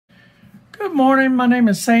Good morning, my name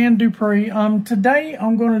is Sam Dupree. Today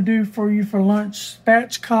I'm going to do for you for lunch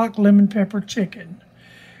spatchcock lemon pepper chicken.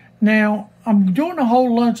 Now, I'm doing a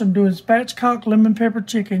whole lunch. I'm doing spatchcock lemon pepper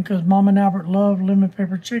chicken because Mom and Albert love lemon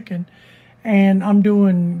pepper chicken. And I'm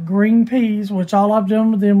doing green peas, which all I've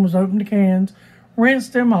done with them was open the cans, rinse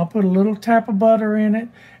them. I'll put a little tap of butter in it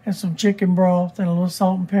and some chicken broth and a little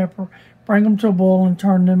salt and pepper. Bring them to a boil and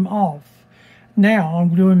turn them off. Now,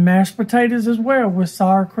 I'm doing mashed potatoes as well with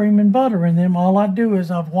sour cream and butter in them. All I do is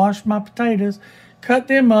I've washed my potatoes, cut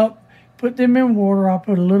them up, put them in water. I'll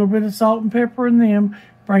put a little bit of salt and pepper in them,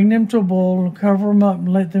 bring them to a boil and cover them up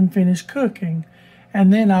and let them finish cooking.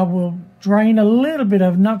 And then I will drain a little bit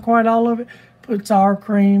of it, not quite all of it, put sour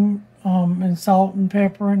cream and salt and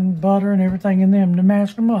pepper and butter and everything in them to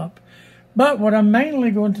mash them up. But what I'm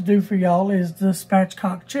mainly going to do for y'all is the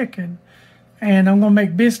spatchcock chicken. And I'm going to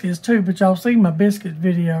make biscuits too, but y'all seen my biscuit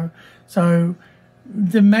video. So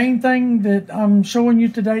the main thing that I'm showing you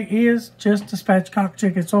today is just the spatchcock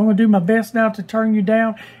chicken. So I'm going to do my best now to turn you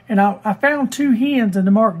down. And I found 2 hens in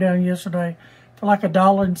the markdown yesterday for like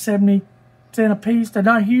 $1.70 a piece. They're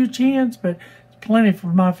not huge hens, but it's plenty for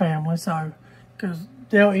my family. So, because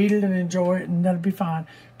they'll eat it and enjoy it, and that'll be fine.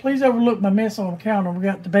 Please overlook my mess on the counter. We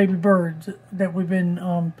got the baby birds that we've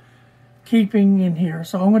been keeping in here.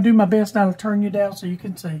 So I'm going to do my best now to turn you down so you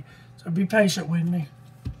can see. So be patient with me.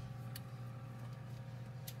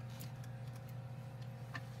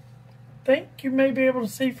 Think you may be able to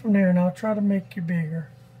see from there, and I'll try to make you bigger.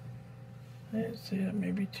 Let's see, that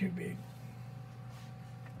may be too big.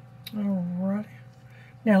 Alrighty.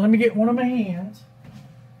 Now let me get one of my hands.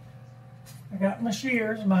 I got my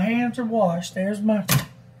shears. My hands are washed. There's my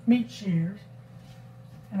meat shears.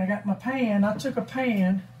 And I got my pan. I took a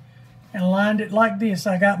pan and lined it like this.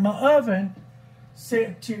 I got my oven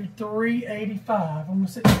set to 385. I'm going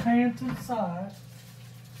to set the pan to the side.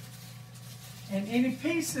 And any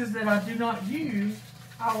pieces that I do not use,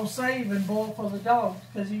 I will save and boil for the dogs,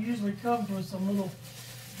 because he usually comes with some little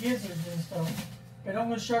gizzards and stuff. But I'm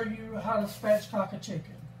going to show you how to spatchcock a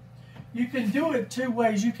chicken. You can do it 2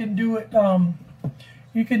 ways. You can do it down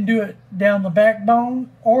the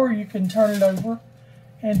backbone, or you can turn it over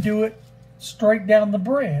and do it straight down the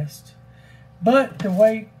breast. But the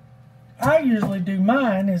way I usually do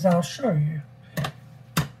mine is I'll show you.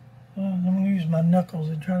 I'm going to use my knuckles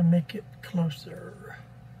and try to make it closer.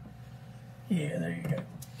 Yeah, there you go.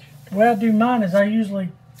 The way I do mine is I usually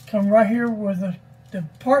come right here with the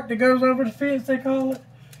part that goes over the fence, they call it,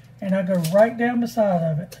 and I go right down the side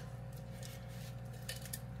of it.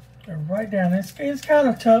 Go right down. It's kind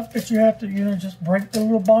of tough, but you have to, just break the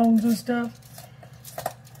little bones and stuff.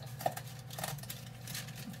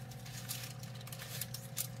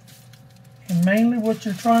 And mainly what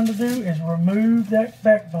you're trying to do is remove that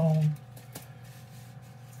backbone.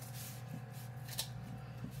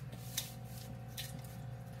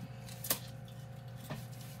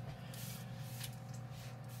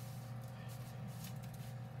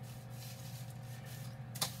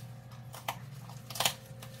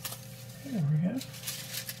 There we go.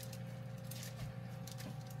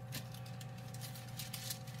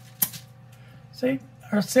 See?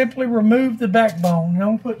 I simply remove the backbone. And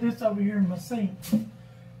I'm going to put this over here in my sink,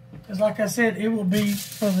 because like I said, it will be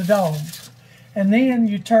for the dogs. And then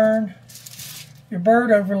you turn your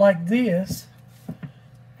bird over like this,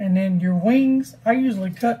 and then your wings, I usually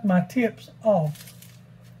cut my tips off,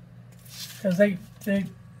 because they're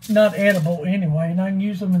not edible anyway, and I can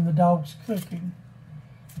use them in the dog's cooking.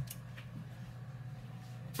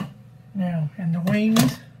 Now, and the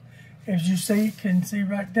wings, as you can see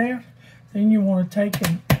right there, then you want to take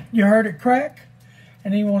and you heard it crack,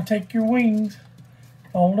 and then you want to take your wings,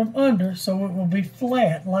 fold them under so it will be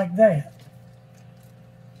flat like that.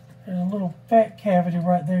 There's a little fat cavity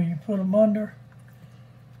right there. You put them under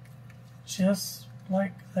just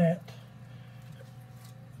like that.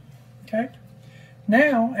 Okay.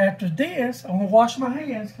 Now after this, I'm going to wash my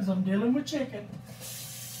hands because I'm dealing with chicken.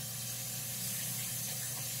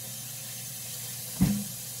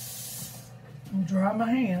 And dry my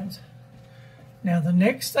hands. Now the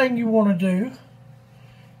next thing you want to do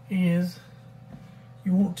is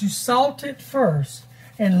you want to salt it first,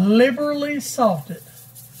 and liberally salt it.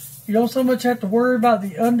 You don't so much have to worry about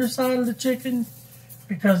the underside of the chicken,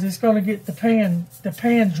 because it's going to get the pan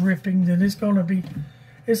drippings, and it's going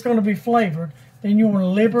to be flavored. Then you want to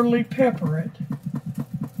liberally pepper it.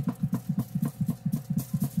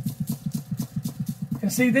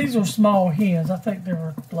 And see, these are small hens. I think they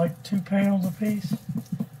were like 2 pounds a piece.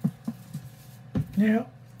 Yeah,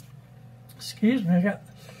 excuse me, I got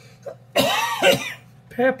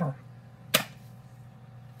pepper.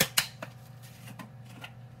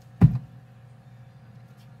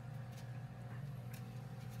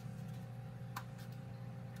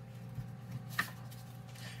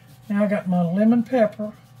 Now I got my lemon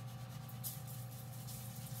pepper.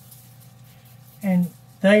 And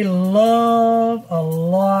they love a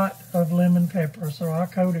lot of lemon pepper, so I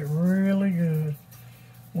coat it really good.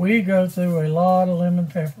 We go through a lot of lemon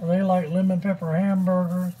pepper. They like lemon pepper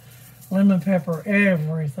hamburgers, lemon pepper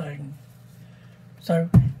everything. So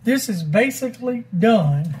this is basically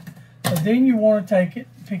done. So then you want to take it,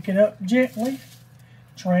 pick it up gently,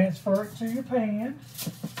 transfer it to your pan,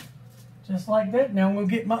 just like that. Now we'll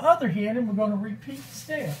get my other hen and we're going to repeat the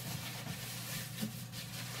step.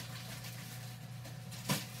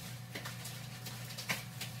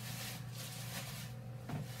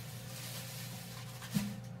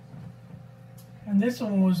 And this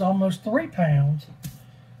one was almost 3 pounds.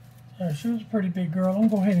 So she was a pretty big girl. I'm going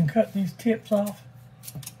to go ahead and cut these tips off.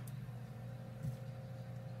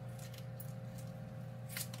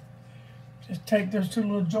 Just take those 2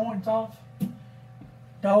 little joints off.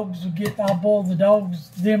 Dogs will get, I'll boil the dogs,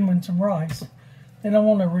 them in some rice. Then I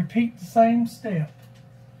want to repeat the same step.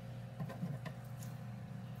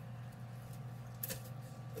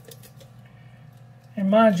 And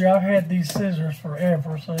mind you, I've had these scissors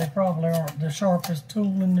forever, so they probably aren't the sharpest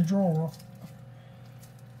tool in the drawer.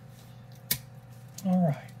 All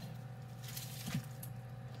right.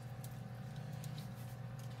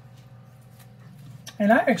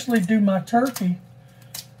 And I actually do my turkey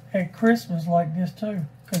at Christmas like this too,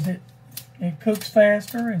 because it cooks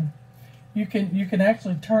faster, and you can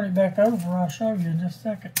actually turn it back over. I'll show you in just a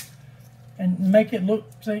second, and make it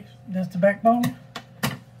look. See, that's the backbone.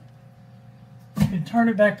 You can turn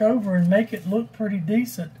it back over and make it look pretty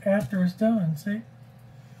decent after it's done. See,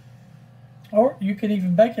 or you can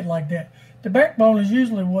even bake it like that. The backbone is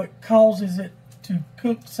usually what causes it to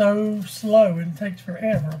cook so slow, and it takes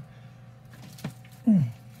forever.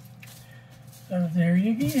 So there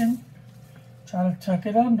you again. Try to tuck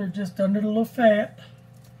it under, just under the little fat,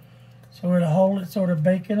 so it'll hold it sort of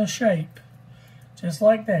bake in a shape, just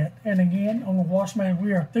like that. And again, on the wash man,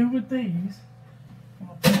 we are through with these. I'm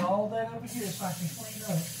going to put all that over here so I can clean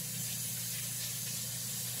up.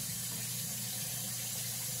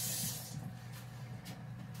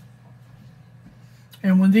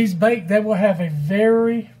 And when these bake, they will have a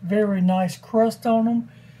very, very nice crust on them,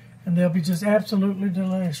 and they'll be just absolutely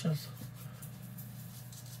delicious.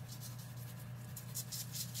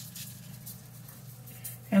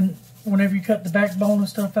 And whenever you cut the backbone and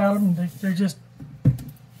stuff out of them, they're just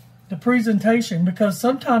the presentation. Because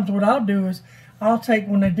sometimes what I'll do is I'll take,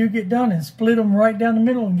 when they do get done, and split them right down the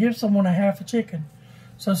middle and give someone a half a chicken.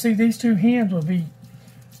 So see, these 2 hens will be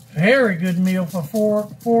very good meal for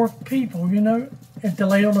four people, you know. If they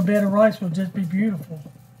lay on a bed of rice, it would just be beautiful.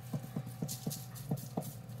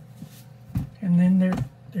 And then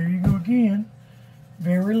there you go again.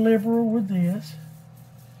 Very liberal with this.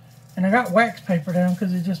 And I got wax paper down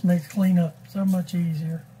because it just makes cleanup so much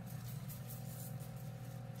easier.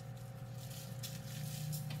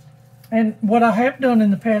 And what I have done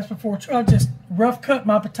in the past before, I just rough cut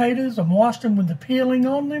my potatoes and washed them with the peeling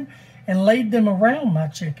on them and laid them around my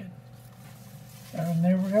chicken. And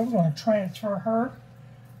there we go. We're going to transfer her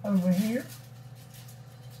over here.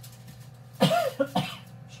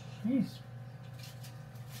 Jeez.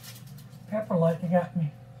 Pepper light, they got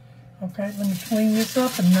me. Okay, let me clean this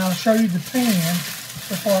up, and now I'll show you the pan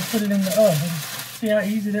before I put it in the oven. See how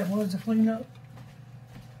easy that was to clean up?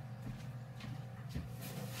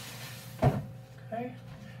 Okay.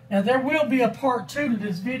 Now there will be a part 2 to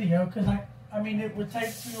this video, because I mean it would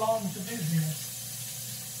take too long to do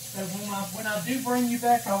this. So when I do bring you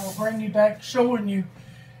back, I will bring you back showing you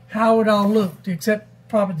how it all looked, except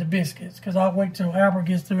probably the biscuits, because I'll wait till Albert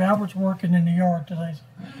gets through. Albert's working in the yard today, so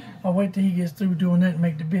I'll wait till he gets through doing that and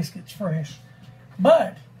make the biscuits fresh.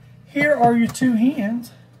 But here are your 2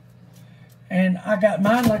 hens, and I got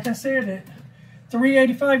mine, like I said, at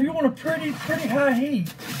 385. You want a pretty high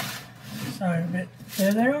heat. So, but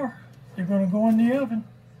there they are. They're going to go in the oven.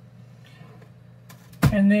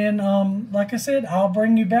 And then, like I said, I'll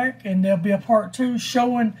bring you back, and there'll be a part 2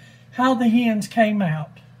 showing how the hens came out.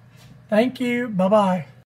 Thank you. Bye-bye.